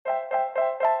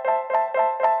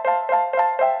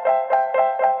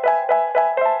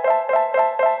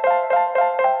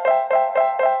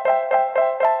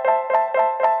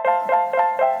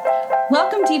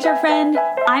teacher friend.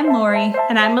 I'm Lori.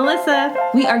 And I'm Melissa.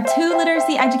 We are two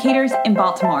literacy educators in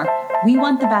Baltimore. We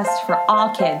want the best for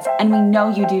all kids, and we know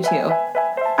you do too.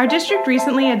 Our district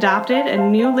recently adopted a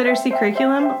new literacy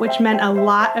curriculum, which meant a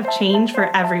lot of change for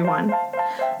everyone.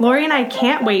 Lori and I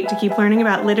can't wait to keep learning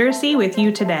about literacy with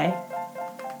you today.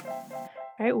 All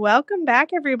right, welcome back,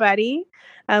 everybody.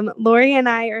 Lori and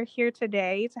I are here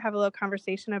today to have a little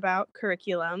conversation about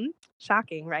curriculum.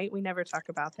 Shocking, right? We never talk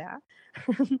about that.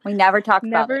 We never talk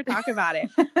about it.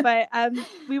 But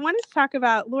we wanted to talk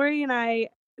about, Lori and I,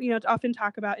 often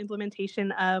talk about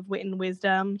implementation of wit and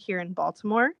wisdom here in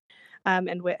Baltimore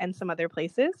and some other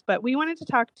places. But we wanted to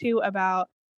talk too about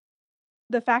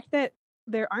the fact that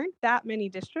there aren't that many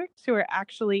districts who are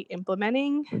actually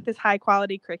implementing this high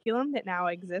quality curriculum that now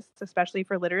exists, especially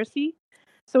for literacy.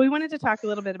 So we wanted to talk a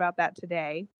little bit about that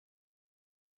today.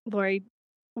 Lori,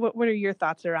 what are your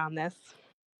thoughts around this?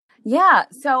 Yeah,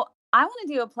 so I want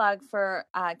to do a plug for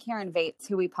Karen Vates,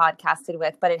 who we podcasted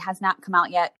with, but it has not come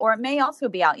out yet, or it may also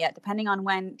be out yet, depending on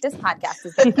when this podcast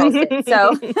is being posted.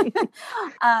 So,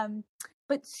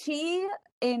 but she,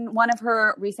 in one of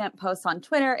her recent posts on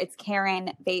Twitter, it's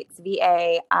Karen Vates,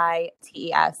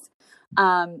 V-A-I-T-E-S.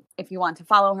 If you want to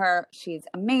follow her, she's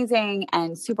amazing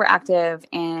and super active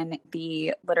in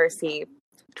the literacy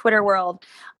Twitter world,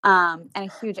 and a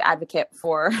huge advocate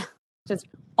for just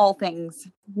all things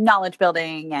knowledge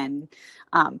building and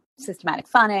systematic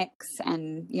phonics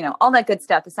and, all that good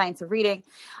stuff, the science of reading.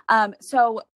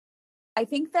 So I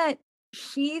think that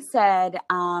she said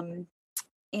that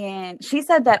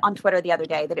on Twitter the other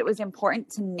day that it was important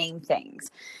to name things,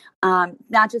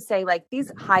 not just say like these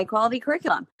high quality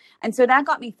curriculum. And so that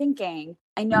got me thinking.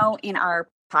 I know in our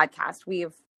podcast,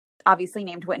 we've obviously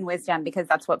named Wit and Wisdom because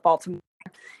that's what Baltimore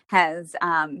has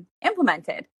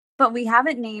implemented, but we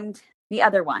haven't named the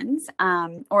other ones,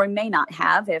 or may not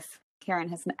have if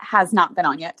Karen has not been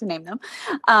on yet to name them.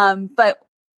 But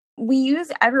we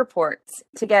use Ed Reports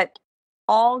to get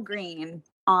all green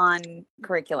on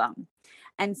curriculum.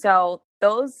 And so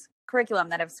those curriculum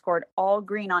that have scored all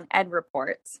green on Ed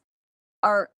Reports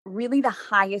are really the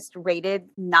highest rated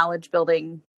knowledge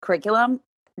building curriculum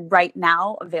right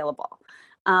now available.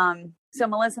 So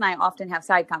Melissa and I often have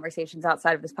side conversations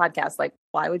outside of this podcast, like,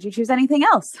 why would you choose anything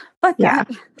else but that?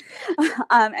 Yeah.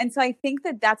 And so I think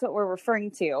that that's what we're referring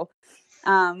to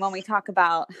when we talk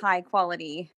about high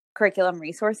quality curriculum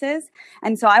resources.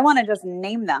 And so I want to just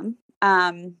name them.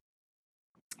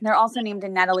 They're also named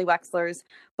in Natalie Wexler's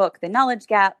book, The Knowledge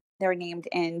Gap. They're named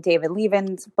in David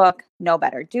Levin's book, Know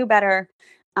Better, Do Better.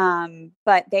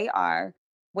 But they are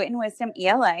Wit and Wisdom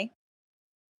ELA,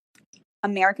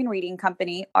 American Reading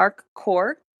Company, ARC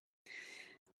Core,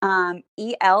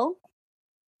 EL,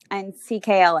 and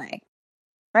CKLA,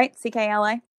 right?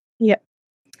 CKLA? Yep.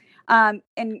 And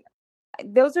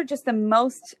those are just the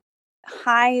most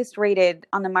highest rated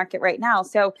on the market right now.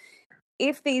 So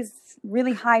if these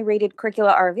really high rated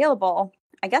curricula are available,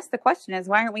 I guess the question is,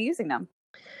 why aren't we using them?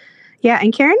 Yeah,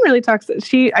 and Karen really talks,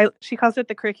 she calls it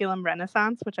the curriculum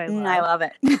renaissance, which I love. I love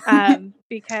it.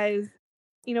 Because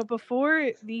before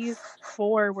these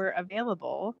four were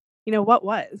available, what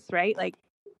was, right? Like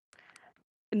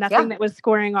nothing that was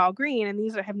scoring all green, and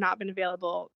these have not been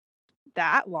available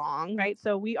that long, right?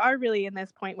 So we are really in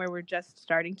this point where we're just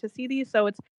starting to see these. So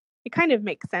it kind of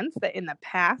makes sense that in the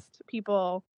past,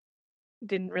 people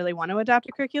didn't really want to adopt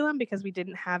a curriculum because we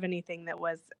didn't have anything that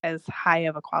was as high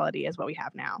of a quality as what we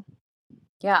have now.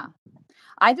 Yeah.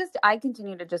 I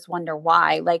continue to just wonder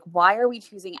why. Like, why are we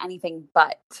choosing anything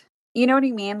but? You know what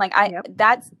I mean? Like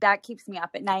that keeps me up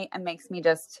at night and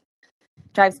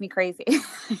drives me crazy.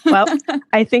 Well,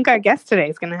 I think our guest today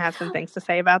is going to have some things to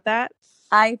say about that.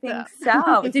 I think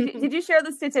so. Did you share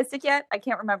the statistic yet? I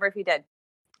can't remember if you did.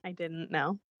 I didn't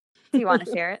know. Do you want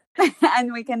to share it?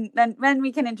 And we can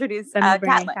introduce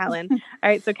Catlin. All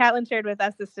right. So Catlin shared with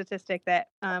us the statistic that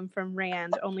from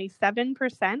RAND, only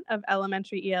 7% of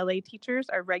elementary ELA teachers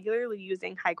are regularly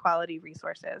using high quality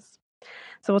resources.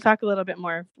 So we'll talk a little bit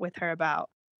more with her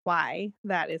about why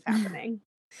that is happening.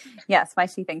 Yes, why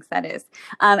she thinks that is.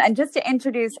 And just to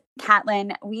introduce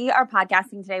Catlin, we are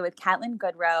podcasting today with Catlin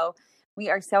Goodrow. We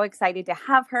are so excited to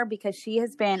have her because she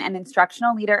has been an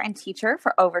instructional leader and teacher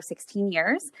for over 16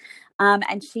 years.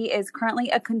 And she is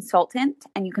currently a consultant,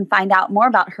 and you can find out more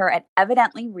about her at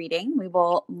Evidently Reading. We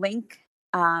will link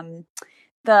we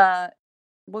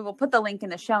will put the link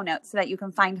in the show notes so that you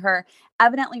can find her,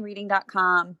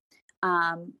 evidentlyreading.com.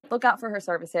 Look out for her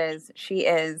services. She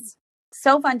is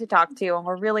so fun to talk to, and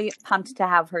we're really pumped to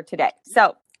have her today.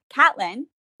 So, Catlin,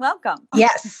 welcome.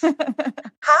 Yes.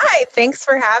 Hi, thanks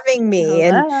for having me.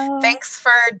 Hello. And thanks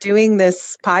for doing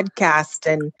this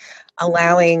podcast and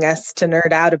allowing us to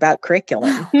nerd out about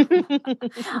curriculum.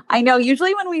 I know.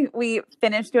 Usually when we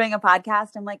finish doing a podcast,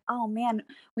 I'm like, oh man,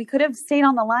 we could have stayed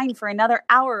on the line for another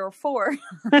hour or 4.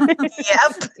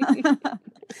 Yep.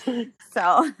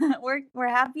 So we're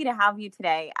happy to have you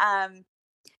today.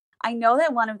 I know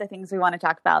that one of the things we want to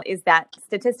talk about is that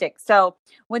statistics. So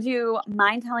would you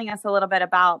mind telling us a little bit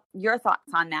about your thoughts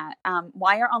on that?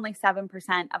 Why are only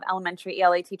 7% of elementary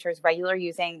ELA teachers regularly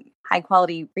using high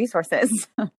quality resources?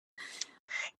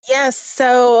 Yes.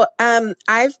 So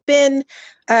I've been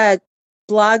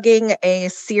blogging a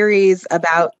series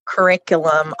about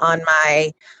curriculum on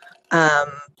my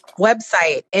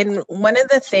website. And one of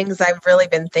the things I've really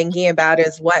been thinking about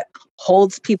is what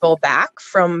holds people back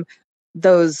from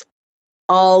those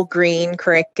all green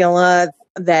curricula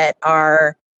that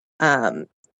are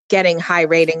getting high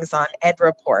ratings on ed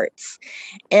reports.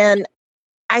 And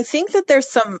I think that there's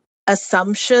some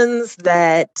assumptions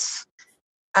that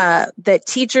that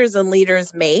teachers and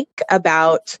leaders make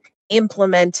about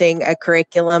implementing a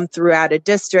curriculum throughout a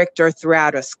district or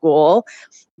throughout a school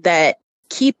that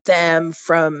keep them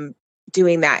from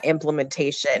doing that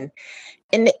implementation.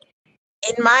 And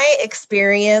in my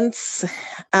experience,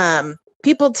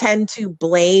 people tend to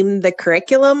blame the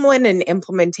curriculum when an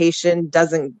implementation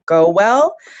doesn't go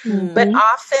well, but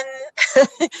often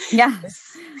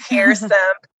hear some.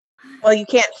 Well, you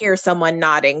can't hear someone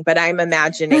nodding, but I'm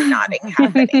imagining nodding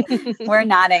happening. We're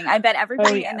nodding. I bet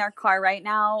everybody in their car right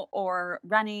now or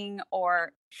running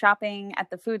or shopping at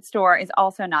the food store is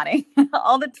also nodding.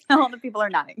 all the people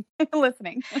are nodding,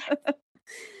 listening.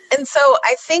 And so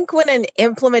I think when an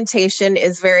implementation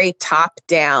is very top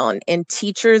down and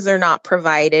teachers are not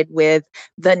provided with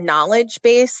the knowledge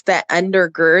base that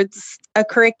undergirds a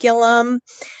curriculum,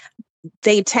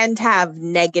 they tend to have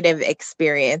negative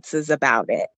experiences about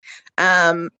it.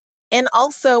 And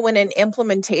also when an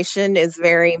implementation is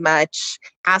very much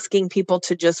asking people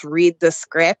to just read the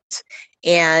script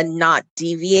and not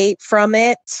deviate from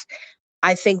it,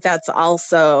 I think that's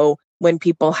also when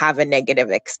people have a negative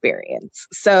experience.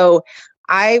 So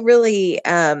I really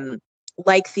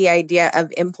like the idea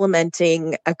of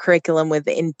implementing a curriculum with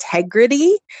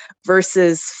integrity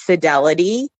versus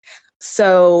fidelity.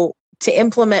 So to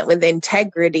implement with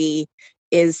integrity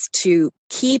is to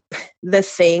keep the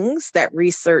things that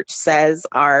research says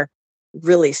are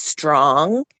really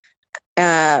strong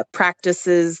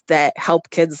practices that help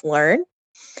kids learn,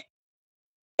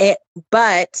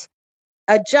 but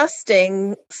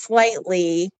adjusting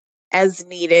slightly as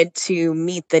needed to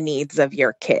meet the needs of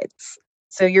your kids.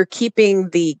 So you're keeping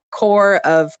the core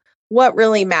of what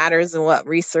really matters and what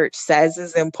research says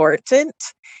is important,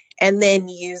 and then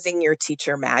using your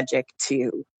teacher magic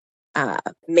to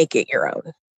make it your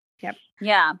own. Yep.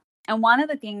 Yeah. And one of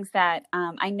the things that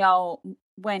I know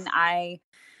when I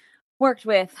worked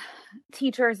with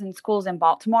teachers and schools in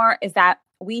Baltimore is that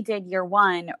we did year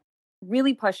one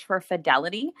really push for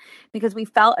fidelity because we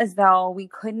felt as though we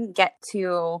couldn't get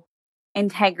to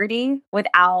integrity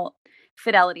without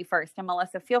fidelity first. And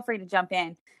Melissa, feel free to jump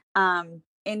in.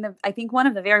 I think one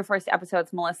of the very first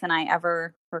episodes Melissa and I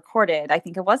ever recorded, I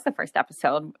think it was the first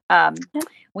episode,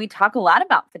 we talk a lot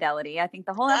about fidelity. I think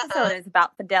the whole episode is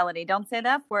about fidelity. Don't say the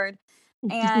F word.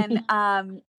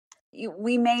 And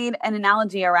we made an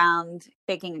analogy around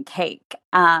baking a cake,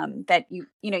 that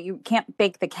you can't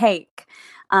bake the cake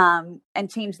and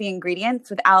change the ingredients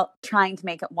without trying to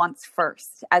make it once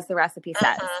first, as the recipe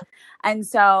says. And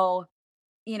so,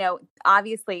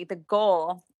 obviously the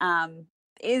goal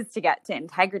is to get to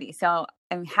integrity. So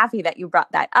I'm happy that you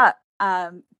brought that up.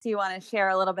 Do you want to share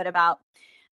a little bit about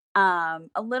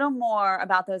a little more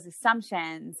about those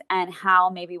assumptions and how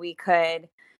maybe we could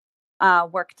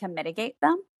work to mitigate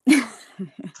them?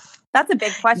 That's a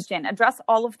big question. Address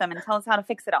all of them and tell us how to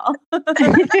fix it all. Well,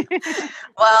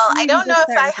 I don't know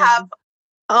if I have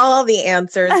all the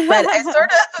answers, but I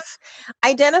sort of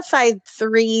identified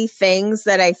 3 things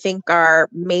that I think are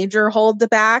major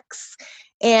holdbacks.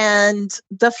 And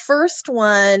the first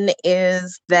one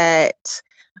is that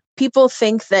people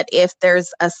think that if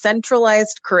there's a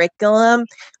centralized curriculum,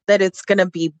 that it's going to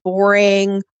be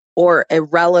boring or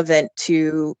irrelevant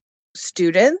to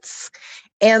students.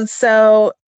 And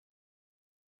so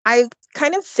I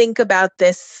kind of think about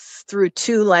this through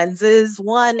 2 lenses.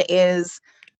 One is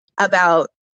about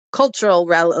cultural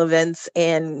relevance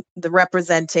and the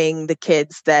representing the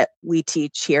kids that we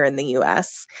teach here in the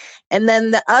US. And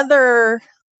then the other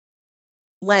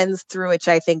lens through which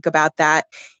I think about that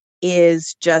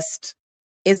is just,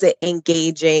 is it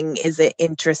engaging? Is it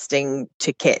interesting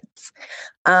to kids?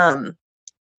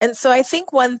 And so I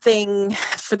think one thing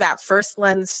for that first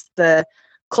lens, the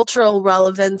cultural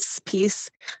relevance piece,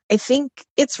 I think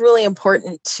it's really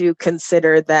important to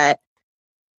consider that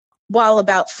while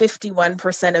about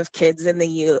 51% of kids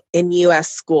in US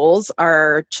schools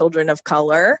are children of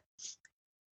color,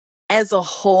 as a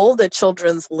whole, the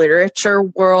children's literature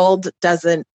world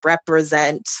doesn't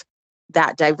represent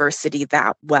that diversity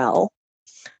that well.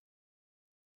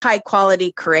 High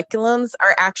quality curriculums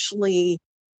are actually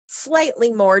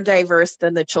slightly more diverse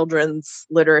than the children's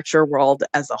literature world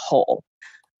as a whole.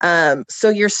 So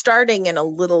you're starting in a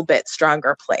little bit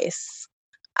stronger place.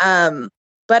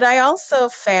 But I also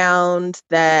found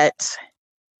that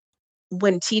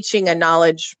when teaching a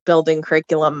knowledge building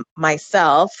curriculum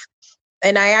myself,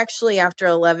 and I actually, after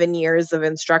 11 years of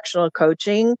instructional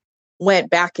coaching, went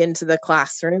back into the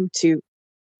classroom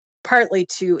partly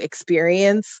to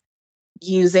experience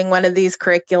using one of these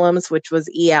curriculums, which was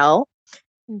EL.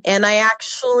 And I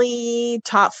actually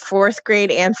taught 4th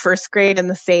grade and 1st grade in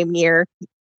the same year.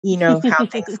 You know how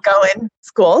things go in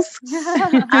schools.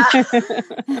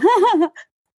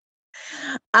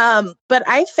 But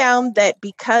I found that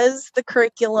because the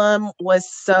curriculum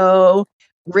was so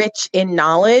rich in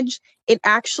knowledge, it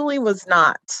actually was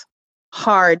not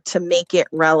hard to make it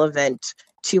relevant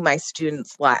to my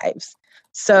students' lives.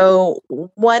 So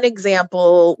one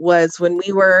example was when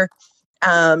we were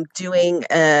doing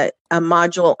a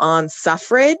module on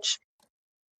suffrage.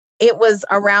 It was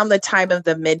around the time of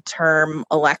the midterm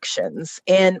elections,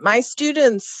 and my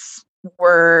students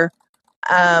were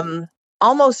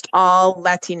almost all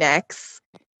Latinx.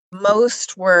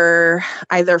 Most were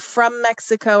either from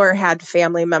Mexico or had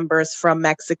family members from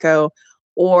Mexico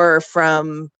or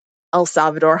from El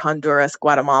Salvador, Honduras,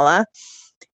 Guatemala.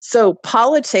 So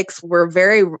politics were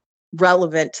very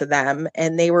relevant to them,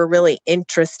 and they were really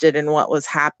interested in what was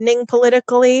happening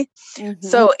politically. Mm-hmm.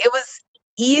 So it was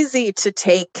easy to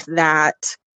take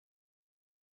that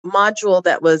module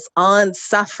that was on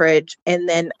suffrage and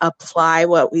then apply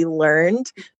what we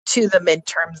learned to the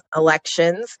midterm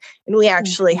elections. And we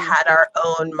actually had our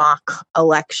own mock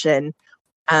election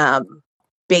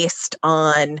based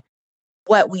on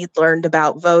what we learned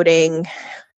about voting,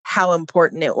 how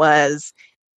important it was,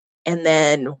 and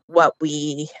then what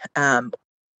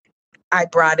I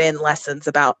brought in lessons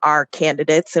about our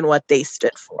candidates and what they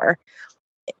stood for.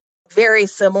 Very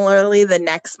similarly, the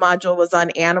next module was on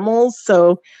animals.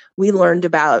 So we learned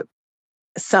about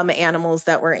some animals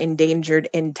that were endangered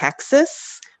in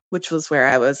Texas, which was where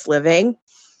I was living.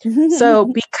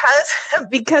 So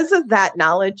because of that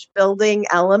knowledge building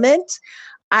element,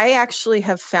 I actually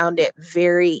have found it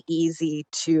very easy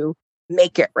to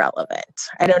make it relevant.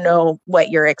 I don't know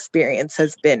what your experience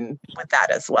has been with that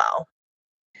as well.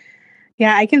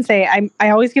 Yeah, I can say I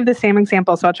always give the same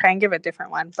example, so I'll try and give a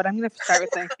different one. But I'm going to start with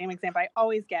the same example I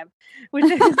always give, which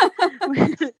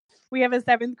is we have a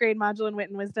 7th grade module in Wit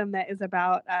and Wisdom that is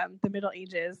about the Middle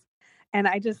Ages. And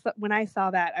when I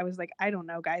saw that, I was like, I don't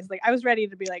know, guys. Like, I was ready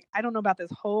to be like, I don't know about this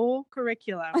whole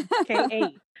curriculum,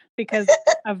 K8, because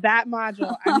of that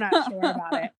module. I'm not sure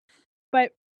about it.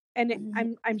 But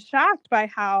I'm shocked by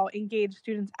how engaged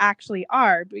students actually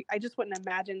are. I just wouldn't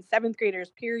imagine 7th graders,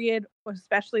 period,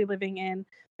 especially living in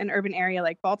an urban area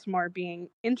like Baltimore, being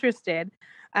interested.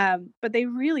 But they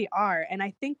really are. And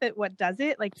I think that what does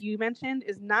it, like you mentioned,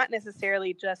 is not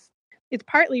necessarily just, it's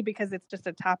partly because it's just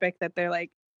a topic that they're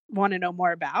like, want to know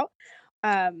more about.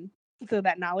 So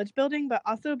that knowledge building, but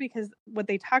also because what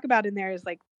they talk about in there is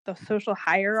like the social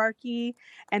hierarchy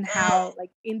and how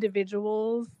like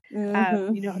individuals,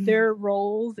 their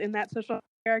roles in that social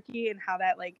hierarchy and how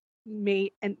that like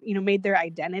made their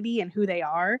identity and who they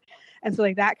are. And so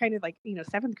like that kind of like,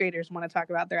 7th graders want to talk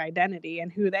about their identity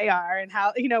and who they are and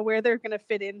how, where they're going to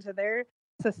fit into their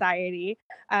society.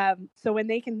 So when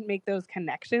they can make those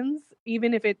connections,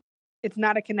 even if it's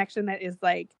not a connection that is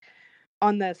like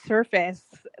on the surface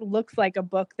looks like a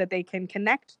book that they can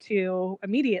connect to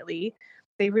immediately,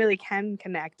 they really can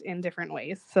connect in different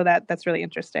ways. So that's really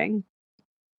interesting.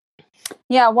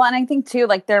 Yeah. Well, and I think too,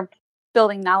 like they're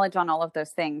building knowledge on all of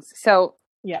those things. So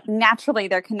naturally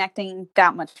they're connecting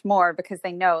that much more because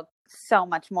they know so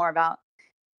much more about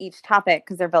each topic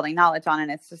because they're building knowledge on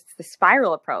it. It's just the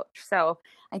spiral approach. So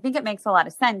I think it makes a lot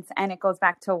of sense. And it goes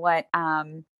back to what,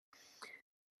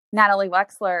 Natalie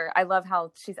Wexler, I love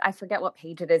how I forget what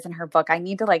page it is in her book. I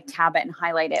need to like tab it and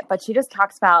highlight it, but she just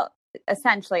talks about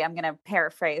essentially, I'm going to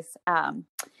paraphrase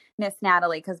Miss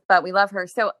Natalie but we love her.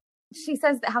 So she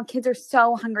says that how kids are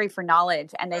so hungry for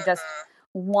knowledge and they just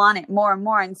want it more and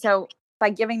more. And so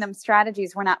by giving them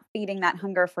strategies, we're not feeding that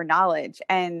hunger for knowledge.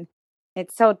 And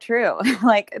it's so true.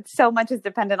 Like so much is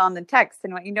dependent on the text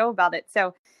and what you know about it.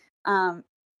 So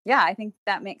Yeah, I think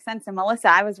that makes sense. And Melissa,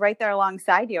 I was right there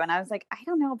alongside you, and I was like, I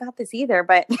don't know about this either,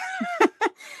 but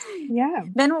yeah.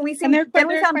 Then when we see, And there then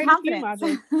we are found quite confidence.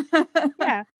 a few modules.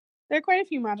 Yeah, there are quite a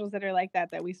few modules that are like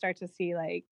that we start to see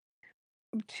like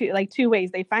two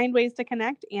ways. They find ways to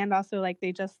connect, and also like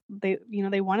they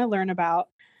want to learn about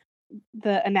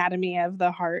the anatomy of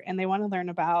the heart, and they want to learn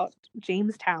about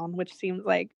Jamestown, which seems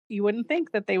like you wouldn't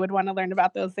think that they would want to learn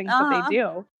about those things, but they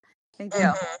do. They do.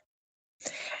 Mm-hmm.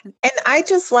 And I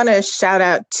just want to shout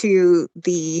out to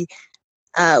the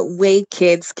way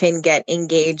kids can get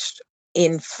engaged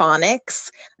in phonics.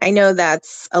 I know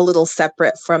that's a little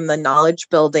separate from the knowledge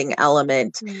building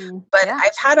element, but Yeah.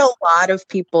 I've had a lot of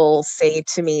people say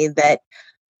to me that,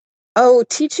 oh,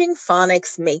 teaching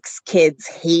phonics makes kids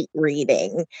hate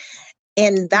reading.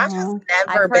 And that has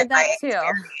never been my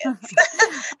experience.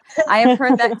 I have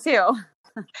heard that too.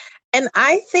 And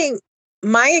I think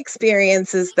my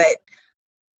experience is that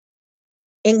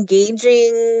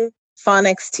engaging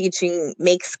phonics teaching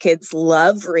makes kids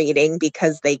love reading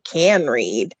because they can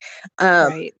read.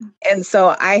 Right. And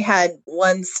so I had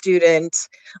one student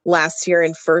last year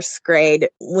in first grade,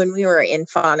 when we were in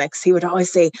phonics, he would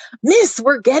always say, Miss,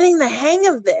 we're getting the hang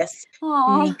of this.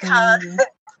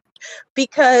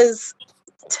 Because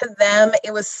to them,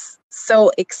 it was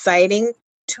so exciting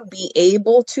to be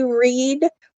able to read,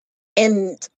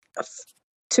 and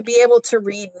to be able to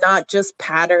read not just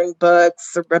pattern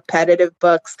books or repetitive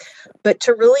books, but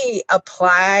to really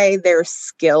apply their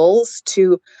skills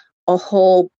to a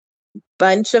whole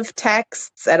bunch of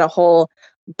texts at a whole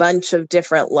bunch of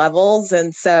different levels.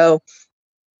 And so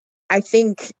I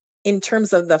think in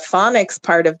terms of the phonics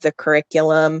part of the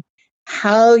curriculum,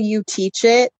 how you teach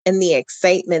it and the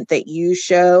excitement that you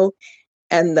show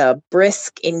and the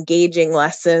brisk, engaging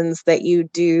lessons that you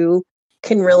do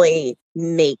can really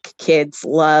make kids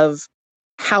love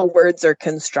how words are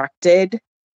constructed.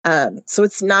 So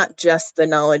it's not just the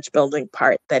knowledge building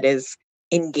part that is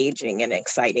engaging and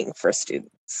exciting for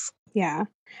students. Yeah.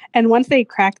 And once they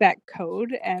crack that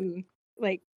code and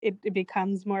like it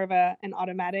becomes more of an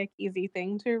automatic, easy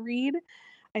thing to read,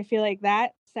 I feel like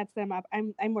that sets them up.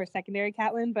 I'm more secondary,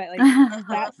 Catlin, but like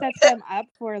that sets them up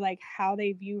for like how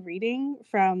they view reading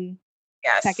from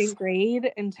second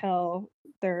grade until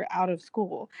they're out of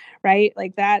school, right?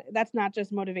 Like that's not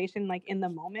just motivation like in the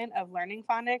moment of learning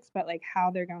phonics, but like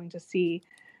how they're going to see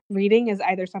reading as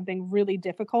either something really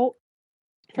difficult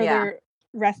for their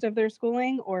rest of their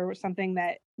schooling or something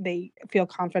that they feel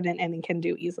confident in and can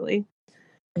do easily.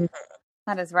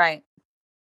 That is right.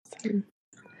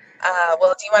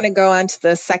 Well, do you want to go on to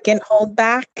the second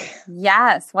holdback?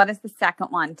 Yes. What is the second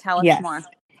one? Tell us more.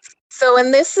 So,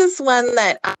 and this is one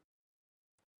that I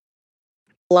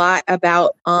a lot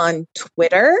about on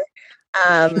Twitter,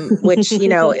 which,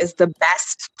 is the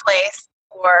best place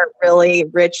for really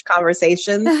rich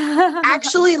conversations.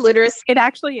 Actually, literacy. It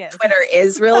actually is. Twitter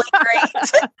is really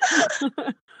great.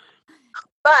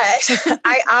 But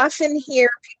I often hear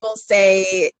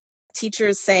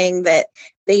teachers saying that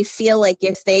they feel like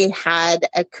if they had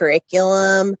a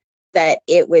curriculum that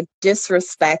it would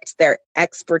disrespect their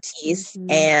expertise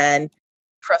and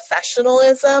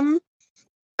professionalism,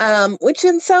 which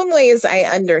in some ways I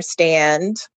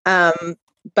understand.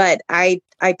 But I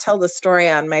tell the story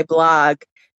on my blog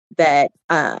that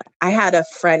I had a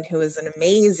friend who was an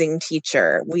amazing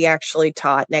teacher. We actually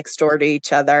taught next door to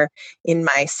each other in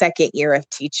my second year of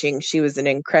teaching. She was an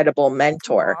incredible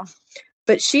mentor. Aww.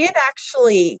 But she had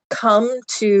actually come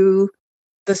to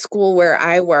the school where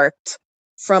I worked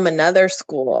from another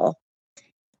school.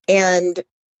 And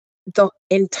the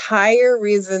entire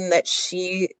reason that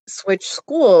she switched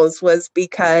schools was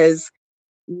because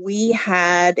we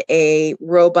had a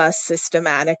robust,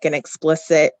 systematic, and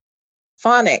explicit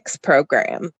phonics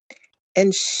program.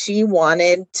 And she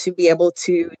wanted to be able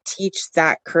to teach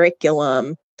that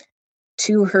curriculum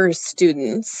to her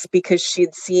students because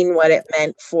she'd seen what it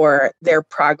meant for their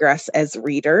progress as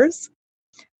readers.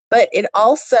 But it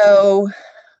also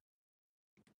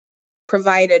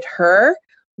provided her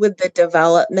with the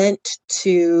development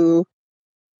to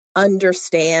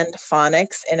understand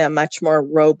phonics in a much more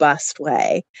robust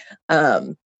way.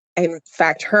 In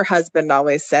fact, her husband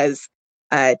always says,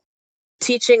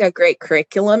 teaching a great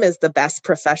curriculum is the best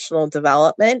professional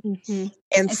development. Mm-hmm.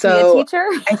 And is so he a teacher?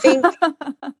 I think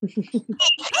he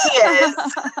is.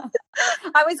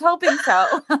 I was hoping so.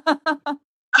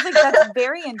 I think that's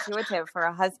very intuitive for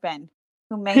a husband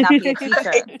who may not be a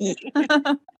teacher.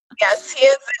 Yes, he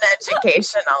is in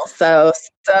education also.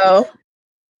 So,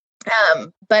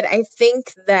 but I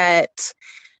think that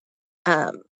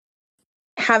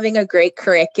having a great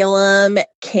curriculum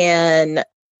can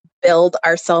build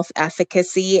our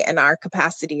self-efficacy and our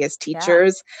capacity as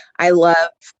teachers. Yeah. I love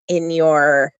in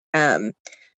your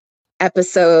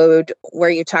episode where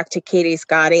you talk to Katie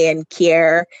Scotty and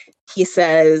Kier, he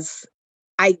says,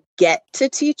 I get to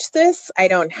teach this. I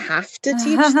don't have to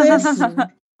teach this.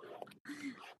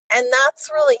 And that's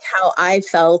really how I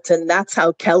felt. And that's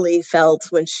how Kelly felt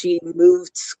when she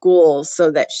moved schools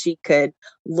so that she could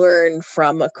learn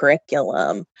from a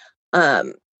curriculum.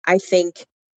 I think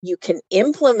you can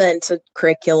implement a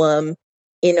curriculum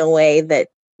in a way that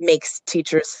makes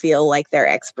teachers feel like their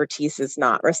expertise is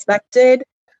not respected.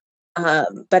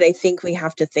 But I think we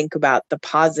have to think about the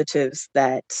positives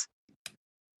that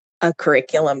a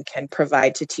curriculum can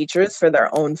provide to teachers for their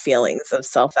own feelings of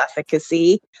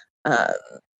self-efficacy.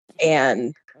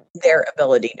 And their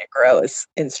ability to grow as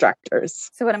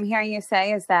instructors. So what I'm hearing you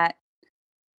say is that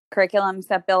curriculums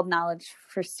that build knowledge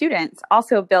for students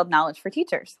also build knowledge for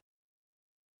teachers.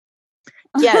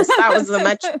 Yes, that was a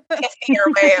much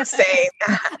pithier way of saying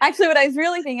that. Actually, what I was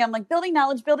really thinking, I'm like, building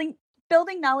knowledge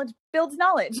builds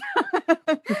knowledge.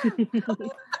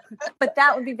 But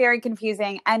that would be very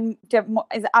confusing and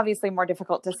is obviously more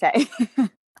difficult to say.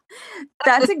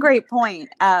 That's a great point.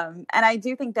 And I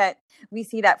do think that we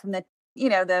see that from the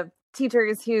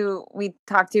teachers who we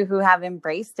talk to who have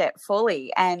embraced it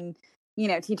fully. And,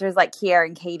 teachers like Kier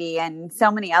and Katie and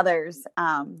so many others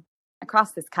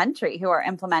across this country who are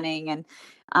implementing.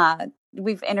 And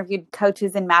we've interviewed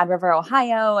coaches in Mad River,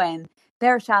 Ohio, and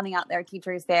they're shouting out their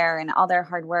teachers there and all their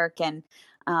hard work. And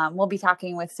we'll be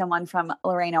talking with someone from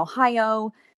Lorain,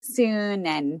 Ohio soon.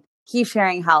 And he's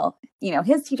sharing how,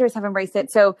 his teachers have embraced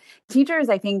it. So teachers,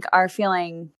 I think, are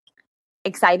feeling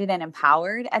excited and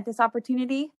empowered at this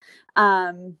opportunity.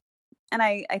 And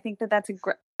I think that's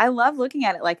I love looking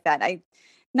at it like that.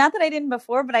 Not that I didn't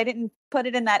before, but I didn't put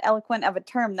it in that eloquent of a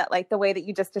term that like the way that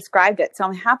you just described it. So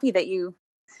I'm happy that you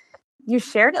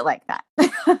shared it like that.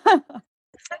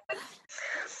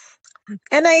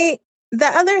 And the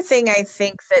other thing I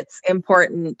think that's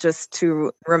important just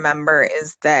to remember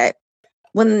is that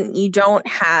when you don't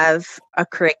have a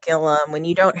curriculum, when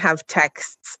you don't have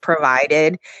texts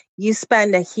provided, you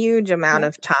spend a huge amount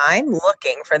of time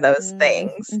looking for those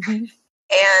things. Mm-hmm.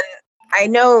 And I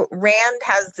know Rand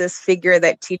has this figure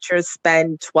that teachers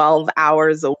spend 12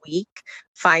 hours a week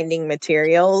finding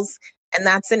materials. And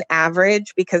that's an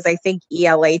average because I think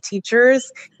ELA teachers,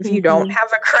 if you don't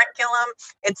have a curriculum,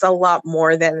 it's a lot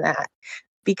more than that.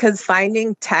 Because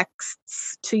finding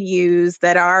texts to use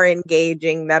that are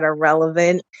engaging, that are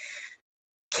relevant,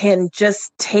 can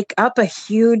just take up a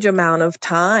huge amount of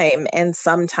time and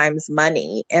sometimes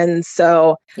money. And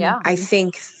so I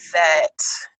think that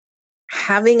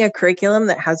having a curriculum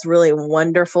that has really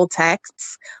wonderful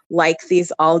texts like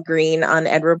these All Green on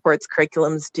Ed Report's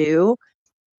curriculums do,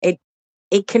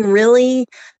 it can really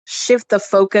shift the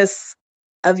focus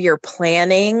of your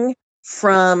planning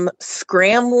from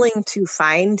scrambling to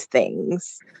find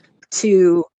things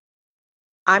to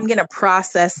I'm going to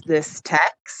process this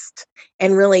text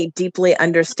and really deeply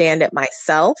understand it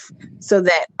myself so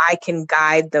that I can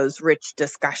guide those rich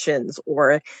discussions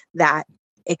or that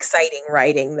exciting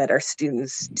writing that our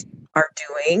students are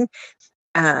doing.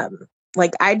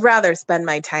 I'd rather spend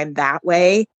my time that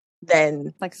way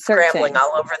than like scrambling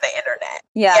all over the internet.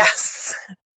 Yeah. Yes.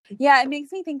 Yeah, it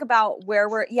makes me think about where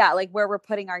we're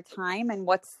putting our time and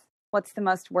what's the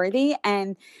most worthy.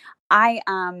 And I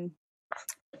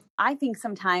think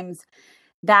sometimes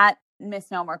that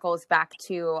misnomer goes back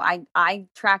to I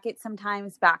track it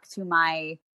sometimes back to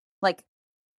my like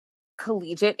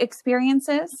collegiate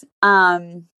experiences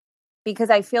because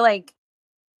I feel like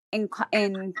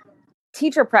in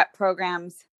teacher prep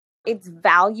programs it's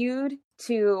valued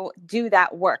to do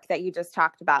that work that you just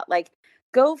talked about, like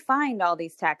go find all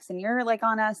these texts and you're like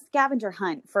on a scavenger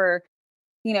hunt for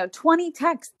 20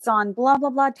 texts on blah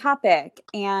blah blah topic,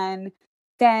 and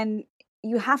then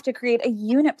you have to create a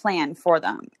unit plan for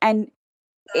them. And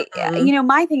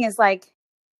my thing is like,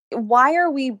 why are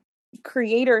we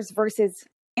creators versus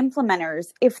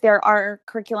implementers if there are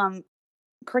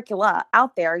curricula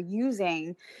out there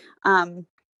using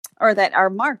or that are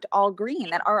marked all green,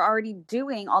 that are already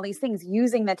doing all these things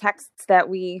using the texts that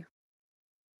we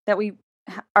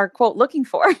are quote looking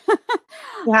for.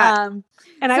 And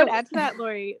I would add to that,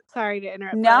 Lori, sorry to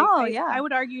interrupt. No, I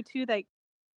would argue too, like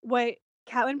what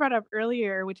Catlin brought up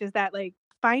earlier, which is that like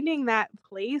finding that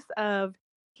place of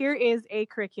here is a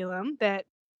curriculum that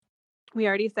we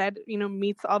already said,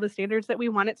 meets all the standards that we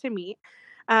want it to meet.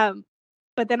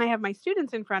 But then I have my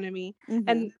students in front of me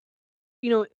and,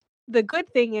 the good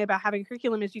thing about having a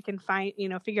curriculum is you can find,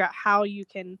 figure out how you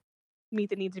can meet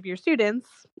the needs of your students.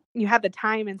 You have the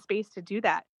time and space to do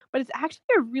that. but it's actually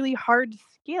a really hard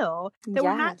skill that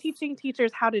we're not Yes. teaching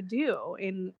teachers how to do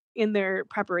in their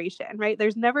preparation, right?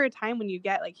 There's never a time when you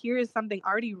get like, here is something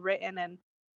already written and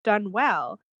done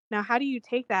well. Now, how do you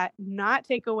take that, not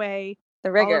take away The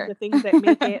all of rigor. the things that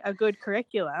make it a good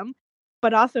curriculum,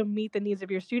 but also meet the needs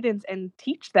of your students and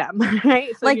teach them,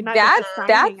 right? So Like you're not just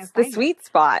assigning that's the assignments. sweet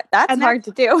spot. That's And hard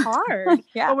to do. hard.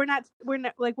 Yeah. But we're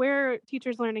not like, where are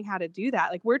teachers learning how to do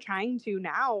that? Like, we're trying to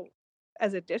now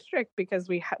as a district because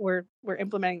we're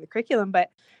implementing the curriculum,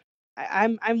 but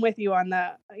I'm with you on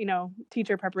the,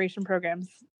 teacher preparation programs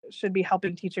should be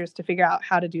helping teachers to figure out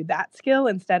how to do that skill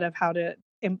instead of how to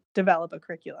develop a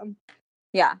curriculum.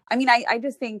 Yeah. I mean, I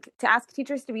just think to ask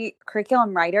teachers to be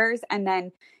curriculum writers and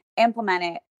then implement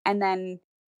it and then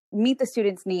meet the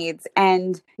students' needs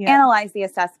and analyze the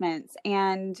assessments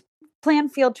and plan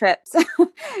field trips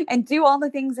and do all the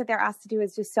things that they're asked to do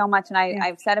is just so much. And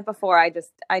I've said it before. I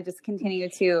just continue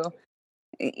to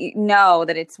know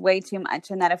that it's way too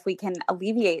much, and that if we can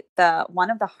alleviate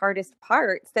one of the hardest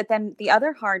parts, that then the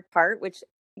other hard part, which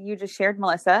you just shared,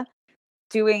 Melissa,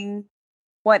 doing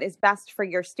what is best for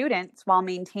your students while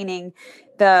maintaining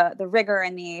the rigor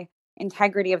and the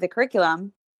integrity of the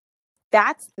curriculum,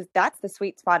 that's the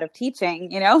sweet spot of teaching,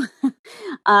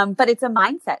 but it's a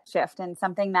mindset shift and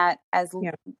something that as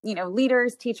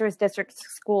leaders, teachers, districts,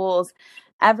 schools,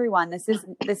 everyone, this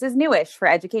is newish for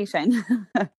education.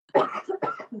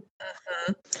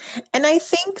 And I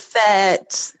think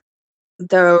that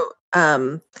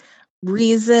the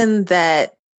reason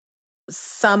that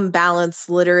some balanced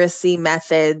literacy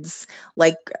methods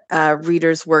like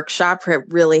Reader's Workshop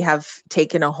really have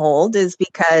taken a hold is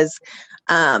because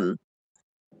some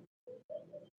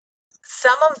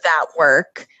of that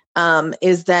work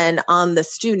is then on the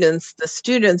students. The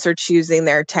students are choosing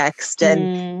their text.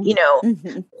 And,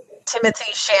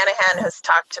 Timothy Shanahan has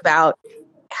talked about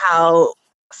how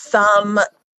some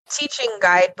teaching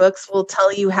guidebooks will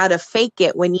tell you how to fake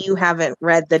it when you haven't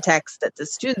read the text that the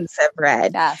students have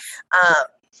read. Yes.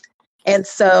 And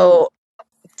so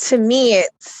to me,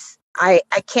 I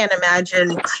can't imagine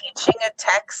teaching a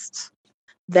text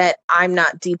that I'm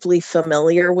not deeply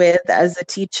familiar with as a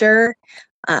teacher.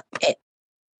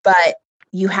 But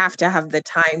you have to have the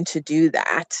time to do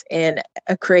that. And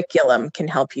a curriculum can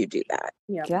help you do that.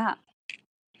 Yeah.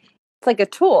 It's like a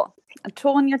tool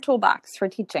in your toolbox for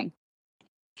teaching.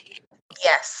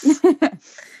 Yes.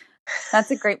 That's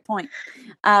a great point.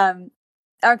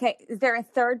 Okay. Is there a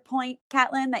third point,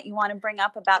 Catlin, that you want to bring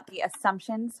up about the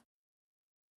assumptions?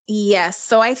 Yes.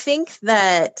 So I think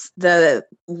that the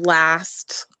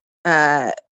last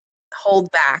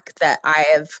holdback that I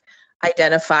have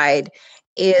identified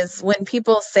is when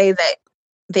people say that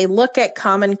they look at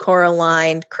Common Core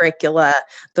aligned curricula,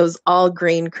 those all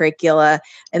green curricula,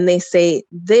 and they say,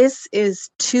 this is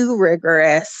too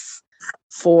rigorous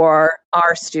for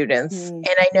our students. And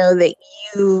I know that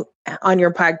you on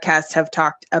your podcast have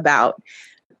talked about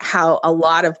how a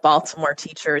lot of Baltimore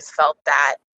teachers felt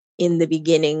that in the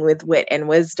beginning with Wit and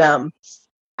Wisdom.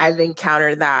 I've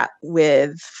encountered that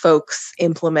with folks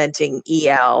implementing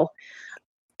EL.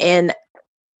 And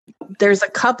there's a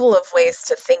couple of ways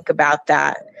to think about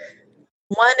that.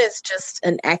 One is just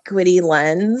an equity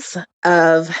lens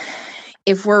of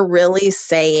if we're really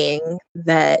saying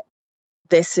that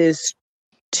this is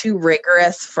too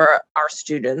rigorous for our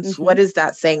students, what is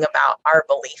that saying about our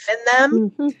belief in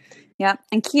them? Yeah.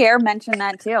 And Kier mentioned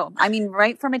that too. I mean,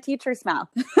 right from a teacher's mouth.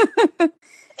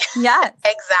 Yes.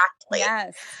 Exactly.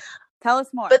 Yes. Tell us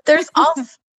more. But there's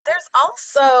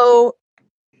also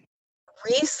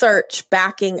research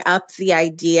backing up the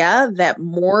idea that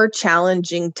more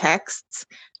challenging texts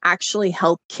actually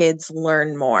help kids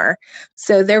learn more.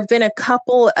 So there have been a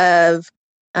couple of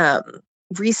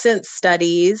recent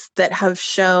studies that have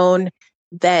shown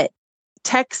that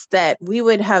texts that we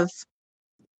would have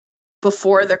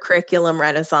before the curriculum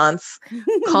renaissance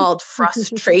called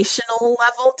frustrational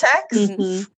level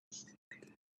texts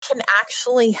can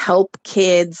actually help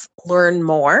kids learn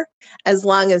more as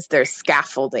long as there's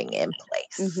scaffolding in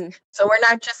place. So we're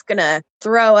not just going to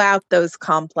throw out those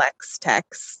complex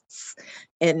texts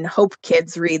and hope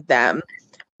kids read them,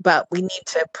 but we need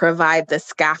to provide the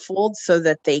scaffold so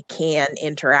that they can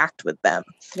interact with them.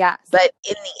 Yes. But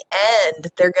in the end,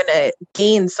 they're going to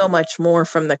gain so much more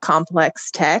from the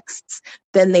complex texts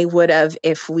than they would have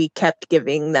if we kept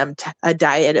giving them a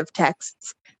diet of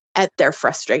texts at their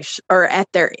frustration or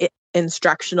at their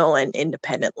instructional and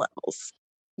independent levels.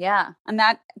 Yeah. And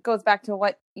that goes back to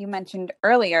what you mentioned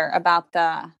earlier about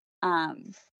the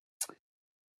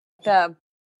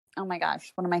oh my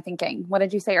gosh, what am I thinking? What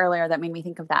did you say earlier that made me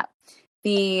think of that?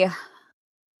 You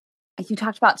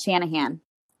talked about Shanahan.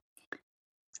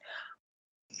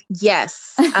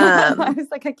 Yes. I was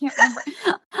like, I can't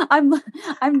remember.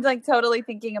 I'm like totally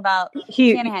thinking about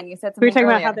Shanahan. You said something. We were talking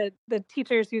earlier about how the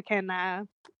teachers who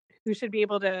should be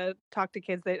able to talk to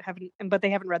kids that but they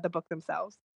haven't read the book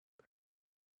themselves.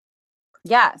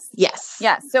 Yes. Yes.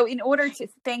 Yes. So in order to,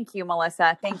 thank you,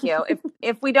 Melissa. Thank you.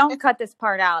 If we don't cut this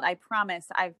part out, I promise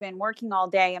I've been working all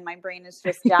day and my brain is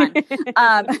just done.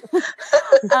 But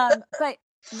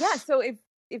yeah, so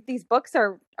if these books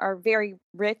are very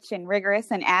rich and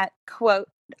rigorous and at quote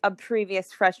a previous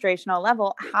frustrational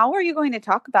level, how are you going to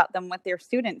talk about them with your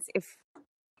students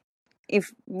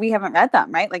if we haven't read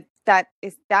them, right? Like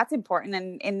that's important.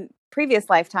 And in previous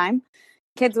lifetime,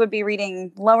 kids would be reading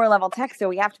lower level text. So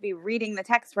we have to be reading the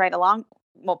text right along,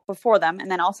 well, before them, and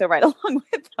then also right along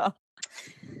with them.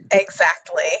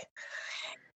 Exactly.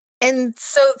 And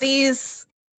so these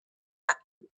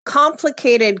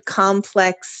complicated,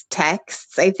 complex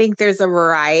texts, I think there's a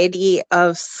variety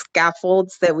of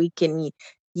scaffolds that we can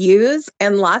use,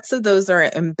 and lots of those are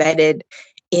embedded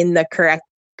in the correct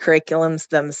curriculums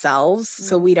themselves.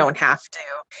 So we don't have to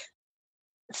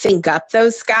think up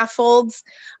those scaffolds.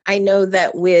 I know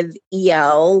that with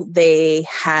EL, they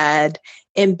had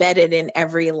embedded in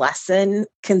every lesson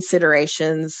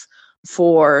considerations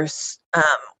for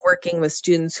working with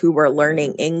students who were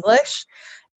learning English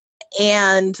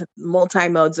and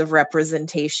multi-modes of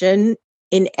representation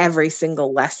in every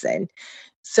single lesson.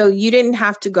 So you didn't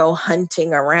have to go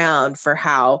hunting around for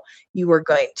how you were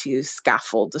going to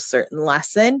scaffold a certain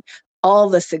lesson. All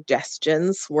the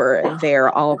suggestions were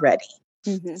there already.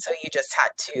 Mm-hmm. So you just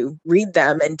had to read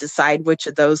them and decide which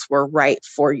of those were right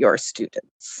for your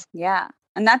students. Yeah.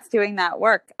 And that's doing that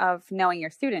work of knowing your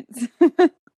students.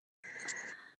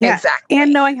 Yeah, exactly.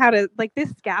 And knowing how to, like, this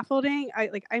scaffolding,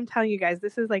 I'm telling you guys,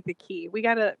 this is like the key. We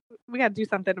gotta do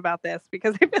something about this,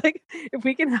 because I feel like if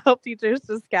we can help teachers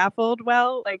to scaffold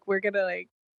well, like, we're gonna, like,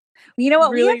 you know what,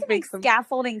 really we have to make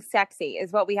scaffolding sexy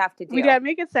is what we have to do. We gotta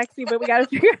make it sexy, but we gotta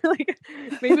figure like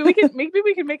maybe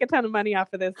we can make a ton of money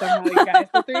off of this somehow, you guys,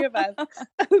 the three of us.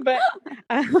 But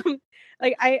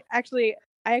like I actually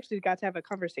got to have a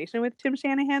conversation with Tim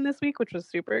Shanahan this week, which was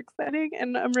super exciting,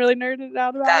 and I'm really nerded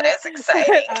out about that. That is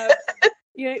exciting.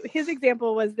 You know, his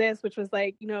example was this, which was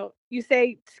like, you know, you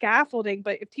say scaffolding,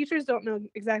 but if teachers don't know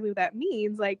exactly what that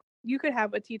means, like, you could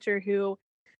have a teacher who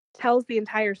tells the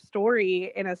entire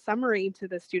story in a summary to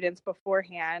the students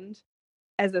beforehand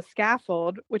as a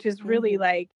scaffold, which is really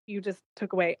like, you just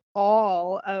took away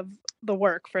all of the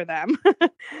work for them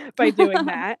by doing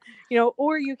that, you know.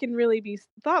 Or you can really be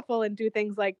thoughtful and do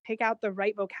things like pick out the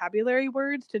right vocabulary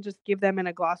words to just give them in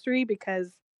a glossary,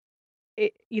 because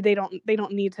they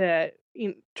don't need to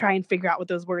try and figure out what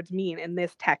those words mean in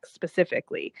this text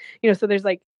specifically, you know. So there's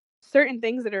like certain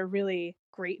things that are really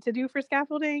great to do for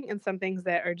scaffolding, and some things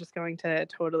that are just going to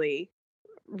totally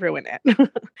ruin it.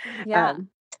 Yeah.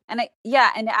 And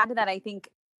to add to that, I think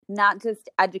not just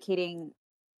educating,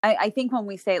 I think when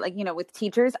we say, like, you know, with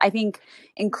teachers, I think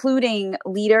including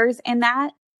leaders in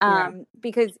that,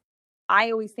 because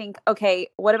I always think, okay,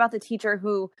 what about the teacher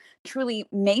who truly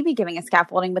may be giving a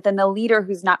scaffolding, but then the leader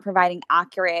who's not providing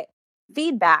accurate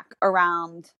feedback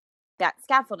around that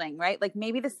scaffolding, right? Like,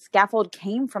 maybe the scaffold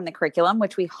came from the curriculum,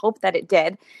 which we hope that it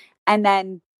did. And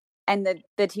the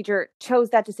teacher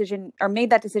chose that decision or made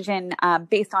that decision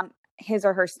based on his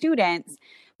or her students.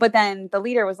 But then the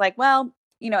leader was like, well,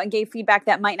 you know, and gave feedback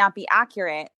that might not be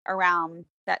accurate around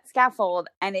that scaffold.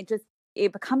 And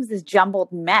it becomes this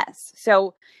jumbled mess.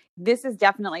 So this is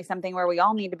definitely something where we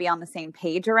all need to be on the same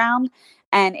page around.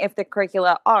 And if the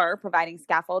curricula are providing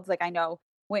scaffolds, like I know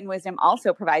Wit and Wisdom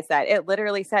also provides that. It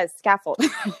literally says scaffold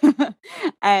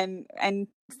and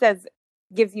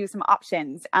gives you some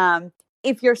options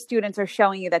if your students are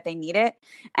showing you that they need it.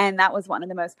 And that was one of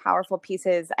the most powerful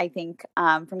pieces, I think,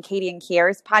 from Katie and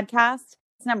Kier's podcast.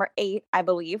 It's number 8, I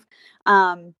believe,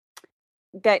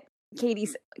 that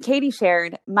Katie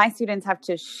shared. My students have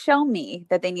to show me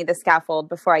that they need the scaffold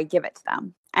before I give it to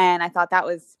them. And I thought that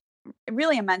was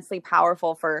really immensely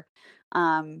powerful for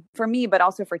me, but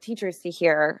also for teachers to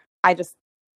hear.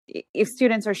 If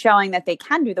students are showing that they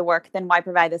can do the work, then why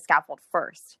provide the scaffold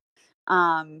first?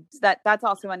 So that's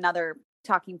also another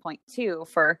talking point too,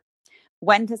 for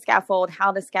when to scaffold,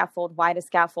 how to scaffold, why to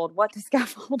scaffold, what to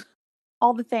scaffold,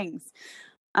 all the things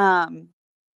around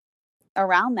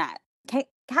that.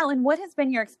 Catlin, what has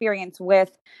been your experience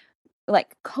with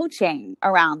like coaching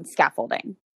around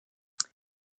scaffolding?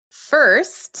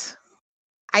 First,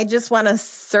 I just want to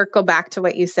circle back to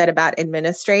what you said about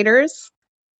administrators,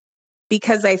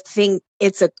 because I think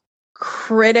it's a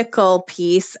critical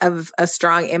piece of a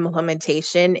strong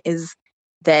implementation is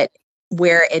that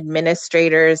where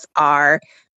administrators are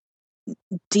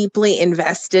deeply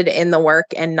invested in the work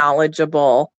and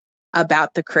knowledgeable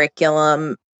about the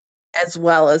curriculum as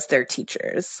well as their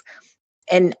teachers.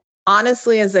 And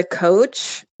honestly, as a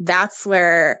coach, that's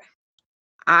where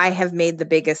I have made the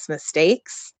biggest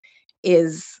mistakes,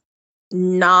 is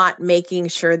not making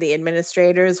sure the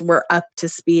administrators were up to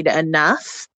speed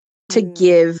enough to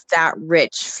give that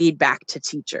rich feedback to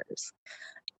teachers.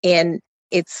 And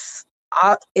it's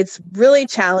really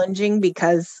challenging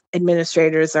because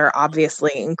administrators are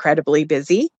obviously incredibly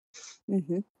busy.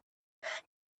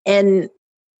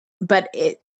 But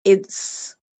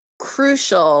it's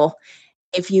crucial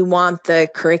if you want the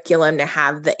curriculum to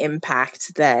have the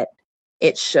impact that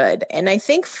it should. And I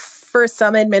think for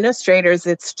some administrators,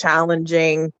 it's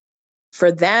challenging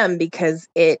for them because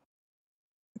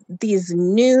these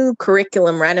new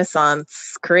curriculum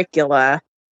renaissance curricula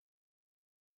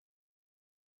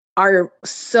are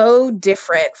so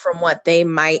different from what they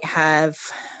might have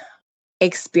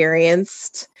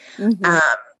experienced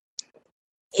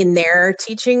in their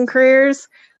teaching careers.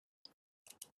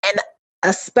 And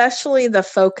especially the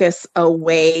focus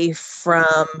away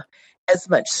from as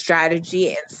much strategy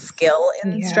and skill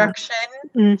instruction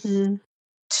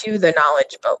to the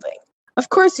knowledge building. Of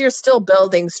course, you're still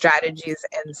building strategies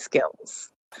and skills.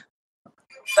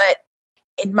 But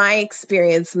in my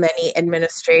experience, many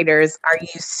administrators are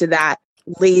used to that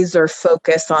laser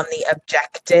focus on the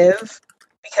objective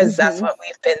because that's what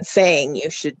we've been saying you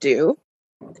should do.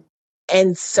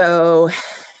 And so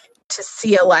to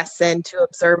see a lesson, to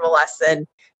observe a lesson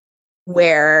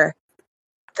where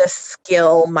the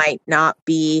skill might not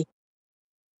be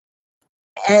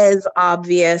as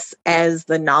obvious as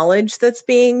the knowledge that's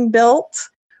being built,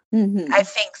 I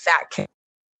think that can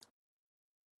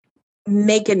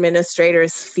make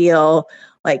administrators feel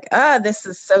like, this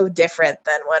is so different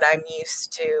than what I'm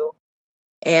used to.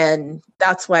 And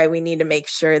that's why we need to make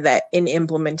sure that in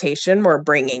implementation, we're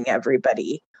bringing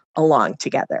everybody along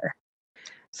together.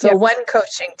 So one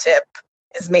coaching tip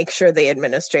is make sure the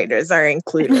administrators are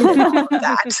included in all of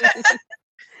that.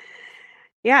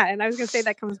 Yeah. And I was going to say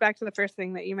that comes back to the first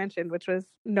thing that you mentioned, which was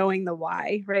knowing the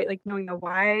why, right? Like knowing the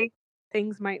why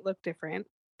things might look different,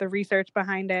 the research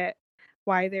behind it,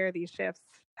 why there are these shifts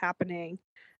happening.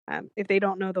 If they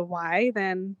don't know the why,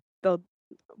 then of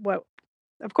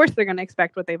course they're going to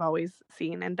expect what they've always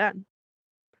seen and done.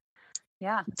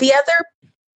 Yeah. The other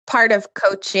part of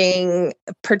coaching,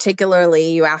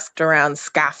 particularly you asked around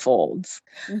scaffolds.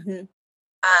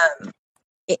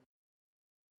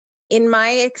 In my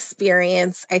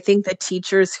experience, I think the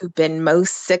teachers who've been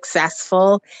most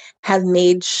successful have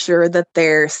made sure that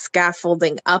they're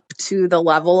scaffolding up to the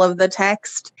level of the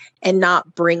text and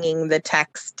not bringing the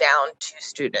text down to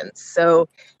students. So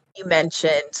you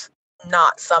mentioned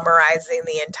not summarizing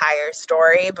the entire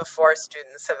story before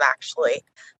students have actually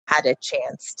had a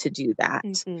chance to do that.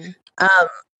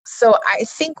 So I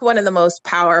think one of the most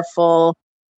powerful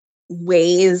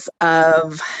ways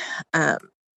of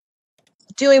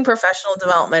doing professional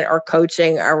development or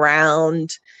coaching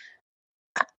around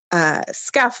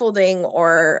scaffolding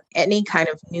or any kind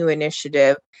of new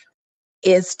initiative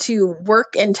is to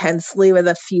work intensely with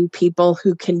a few people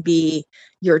who can be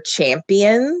your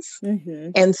champions.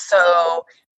 And so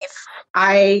if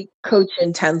I coach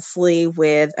intensely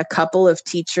with a couple of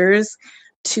teachers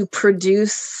to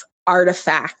produce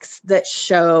artifacts that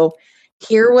show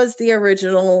here was the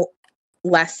original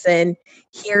lesson,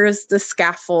 here's the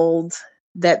scaffold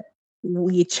that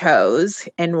we chose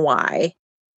and why,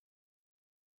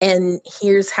 and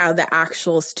here's how the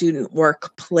actual student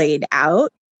work played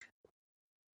out.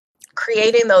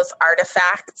 Creating those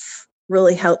artifacts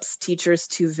really helps teachers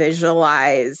to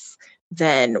visualize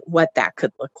then what that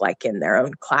could look like in their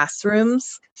own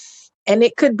classrooms. And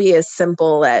it could be as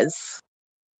simple as,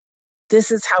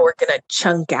 this is how we're going to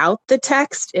chunk out the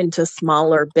text into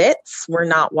smaller bits. We're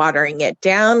not watering it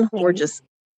down. We're just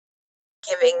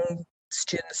giving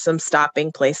students some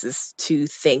stopping places to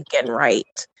think and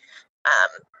write.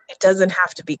 It doesn't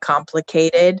have to be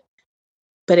complicated,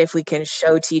 but if we can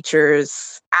show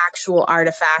teachers actual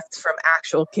artifacts from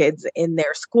actual kids in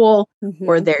their school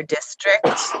or their district,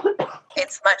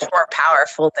 it's much more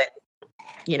powerful than,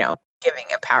 giving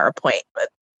a PowerPoint, but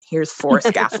here's 4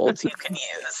 scaffolds you can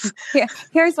use.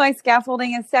 Here's why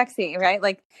scaffolding is sexy, right?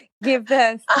 Like give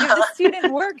the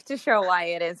student work to show why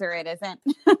it is or it isn't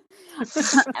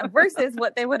versus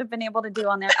what they would have been able to do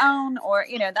on their own. Or,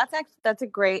 that's a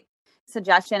great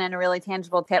suggestion and a really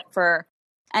tangible tip for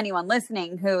anyone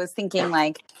listening who is thinking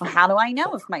like, well, how do I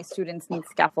know if my students need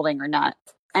scaffolding or not?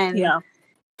 And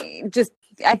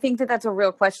I think that that's a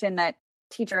real question that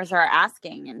teachers are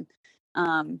asking.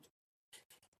 And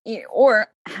or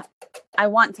I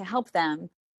want to help them.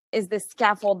 Is this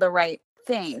scaffold the right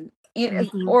thing?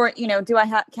 Or,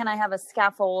 can I have a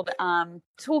scaffold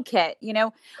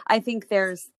toolkit? I think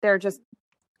they're just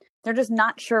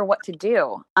not sure what to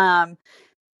do. And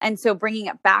so bringing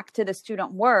it back to the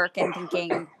student work and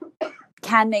thinking,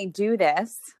 can they do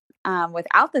this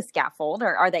without the scaffold,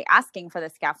 or are they asking for the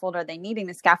scaffold? Are they needing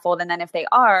the scaffold? And then if they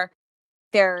are,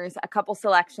 there's a couple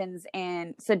selections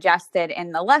suggested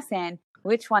in the lesson.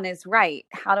 Which one is right?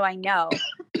 How do I know?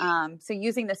 So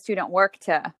using the student work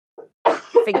to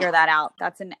figure that out.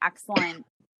 That's an excellent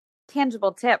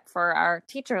tangible tip for our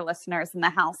teacher listeners in the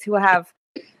house who have,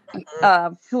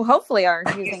 who hopefully are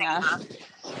using a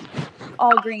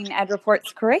all green Ed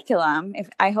Reports curriculum.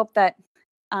 I hope that,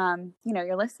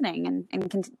 you're listening and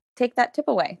can take that tip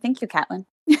away. Thank you, Catlin.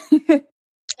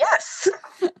 Yes.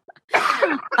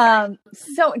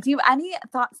 So do you have any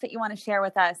thoughts that you want to share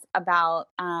with us about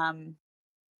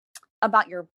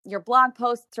your blog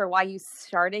posts or why you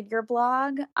started your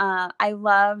blog? I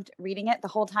loved reading it the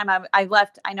whole time. I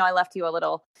know I left you a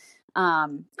little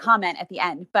comment at the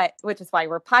end, but which is why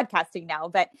we're podcasting now.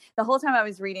 But the whole time I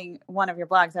was reading one of your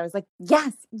blogs, I was like,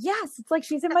 yes, it's like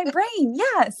she's in my brain.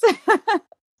 Yes.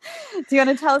 Do you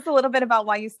want to tell us a little bit about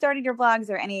why you started your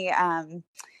blogs, or any,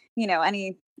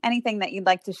 anything that you'd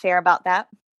like to share about that?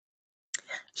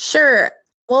 Sure.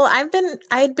 Well,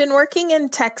 I'd been working in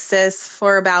Texas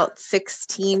for about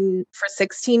 16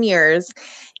 years,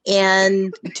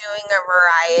 and doing a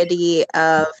variety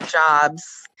of jobs.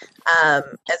 As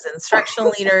an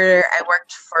instructional leader, I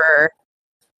worked for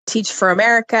Teach for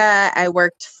America. I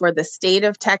worked for the state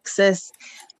of Texas.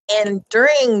 And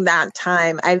during that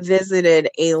time, I visited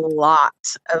a lot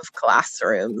of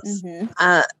classrooms,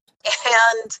 and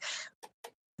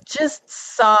just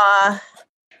saw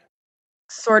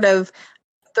sort of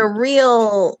the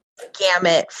real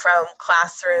gamut from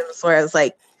classrooms where I was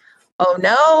like, oh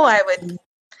no, I would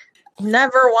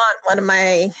never want one of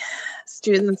my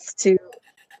students to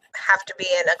have to be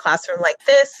in a classroom like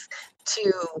this,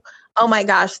 to, oh my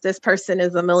gosh, this person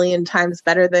is a million times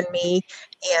better than me,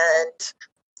 and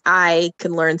I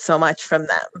can learn so much from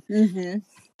them. And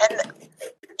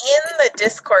in the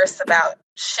discourse about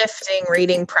shifting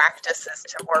reading practices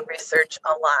to more research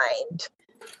aligned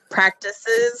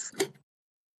practices,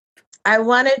 I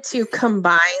wanted to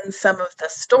combine some of the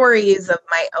stories of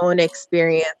my own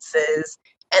experiences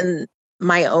and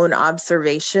my own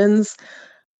observations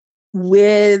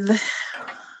with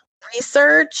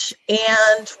research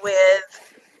and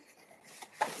with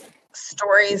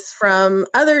stories from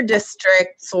other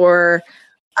districts or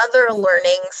other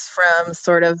learnings from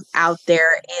sort of out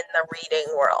there in the reading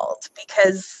world,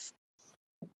 because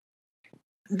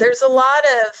there's a lot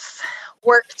of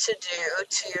work to do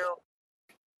to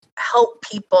help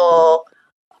people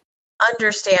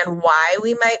understand why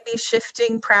we might be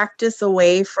shifting practice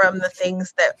away from the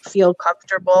things that feel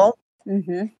comfortable.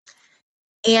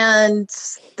 And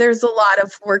there's a lot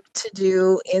of work to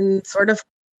do in sort of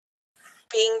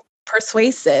being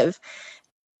persuasive.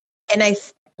 And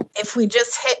if we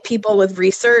just hit people with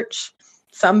research,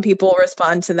 some people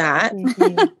respond to that.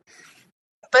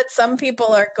 But some people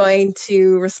are going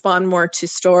to respond more to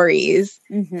stories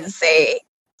and say,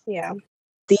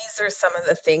 these are some of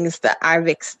the things that I've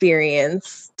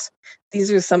experienced.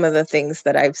 These are some of the things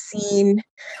that I've seen.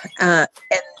 And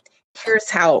here's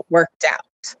how it worked out.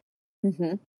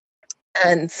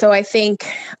 And so I think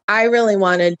I really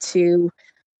wanted to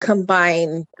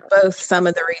combine both some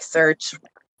of the research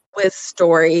with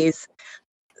stories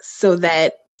so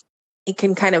that it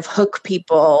can kind of hook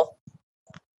people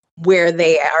where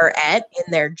they are at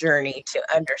in their journey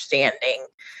to understanding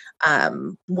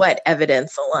what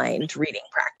evidence-aligned reading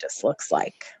practice looks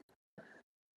like.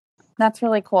 That's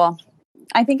really cool.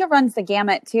 I think it runs the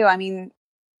gamut too. I mean,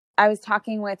 I was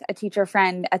talking with a teacher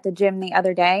friend at the gym the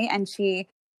other day, and she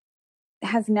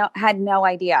had no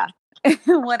idea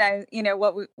what I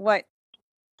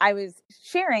was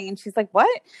sharing, and she's like,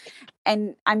 "What?"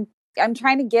 And I'm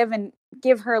trying to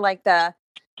give her like the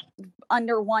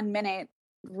under 1 minute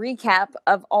recap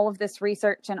of all of this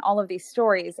research and all of these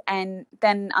stories. And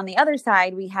then on the other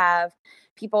side, we have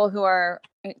people who are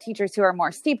teachers who are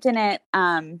more steeped in it,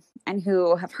 and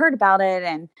who have heard about it.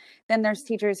 And then there's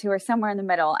teachers who are somewhere in the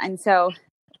middle. And so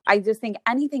I just think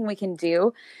anything we can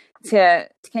do to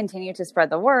continue to spread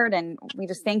the word. And we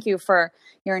just thank you for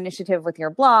your initiative with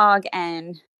your blog,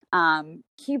 and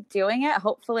keep doing it.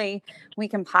 Hopefully we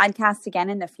can podcast again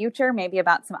in the future, maybe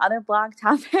about some other blog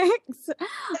topics.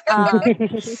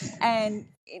 And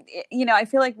I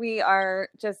feel like we are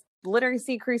just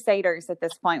literacy crusaders at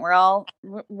this point. We're all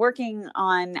working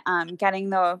on getting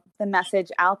the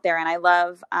message out there. And I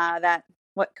love that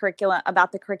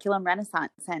about the curriculum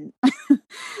renaissance. And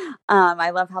I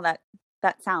love how that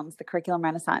sounds, the curriculum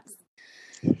renaissance.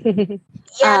 Yeah,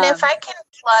 and if I can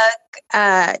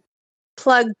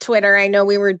plug Twitter, I know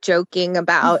we were joking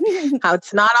about how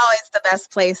it's not always the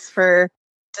best place for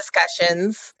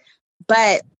discussions,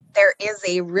 but there is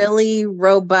a really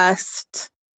robust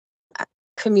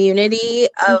community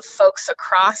of folks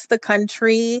across the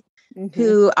country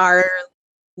who are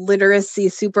literacy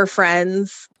super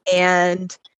friends.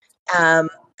 And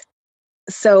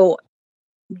so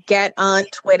get on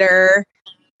Twitter.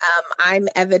 I'm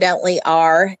evidently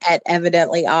R at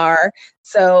evidently R.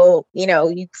 So,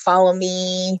 you follow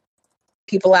me.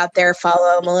 People out there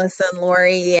follow Melissa and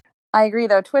Lori. I agree,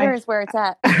 though. Twitter is where it's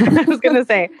at. I was going to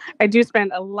say, I do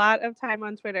spend a lot of time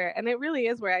on Twitter, and it really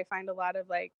is where I find a lot of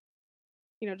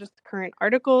just current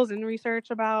articles and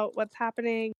research about what's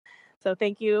happening. So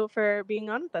thank you for being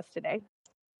on with us today.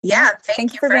 Yeah,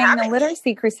 thank you for being having a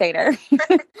literacy crusader.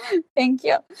 Thank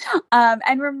you.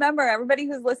 And remember, everybody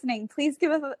who's listening, please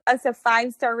give us a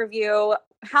 5-star review,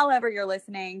 however you're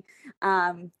listening.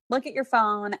 Look at your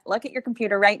phone, look at your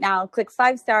computer right now, click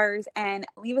 5 stars and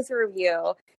leave us a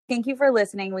review. Thank you for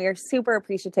listening. We are super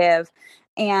appreciative.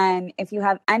 And if you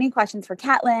have any questions for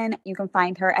Catlin, you can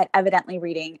find her at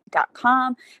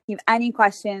evidentlyreading.com. If you have any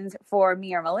questions for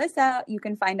me or Melissa, you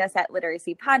can find us at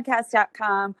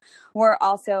literacypodcast.com. We're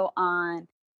also on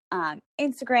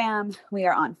Instagram. We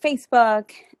are on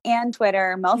Facebook and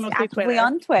Twitter, mostly actively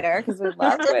on Twitter because we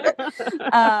love Twitter.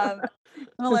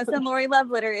 Melissa and Lori love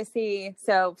literacy.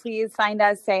 So please find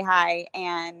us, say hi.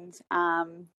 And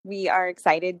we are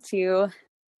excited to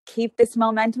keep this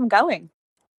momentum going.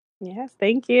 Yes,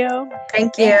 thank you.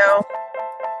 Thank you.